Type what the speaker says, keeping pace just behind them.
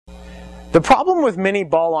The problem with many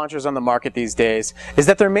ball launchers on the market these days is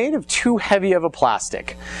that they're made of too heavy of a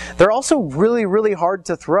plastic. They're also really hard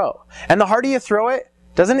to throw. And the harder you throw it,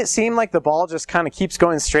 doesn't it seem like the ball just kind of keeps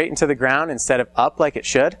going straight into the ground instead of up like it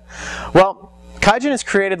should? Well, Kaigen has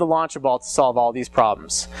created the launcher ball to solve all these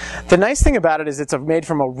problems. The nice thing about it is it's made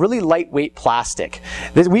from a really lightweight plastic.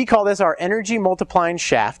 We call this our energy multiplying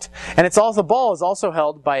shaft, and the ball is also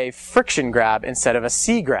held by a friction grab instead of a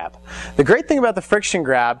C grab. The great thing about the friction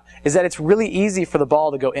grab is that it's really easy for the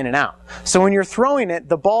ball to go in and out. So when you're throwing it,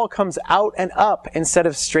 the ball comes out and up instead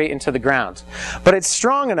of straight into the ground. But it's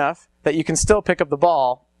strong enough that you can still pick up the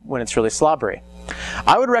ball when it's really slobbery.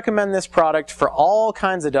 I would recommend this product for all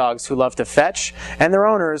kinds of dogs who love to fetch and their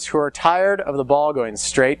owners who are tired of the ball going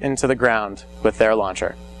straight into the ground with their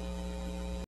launcher.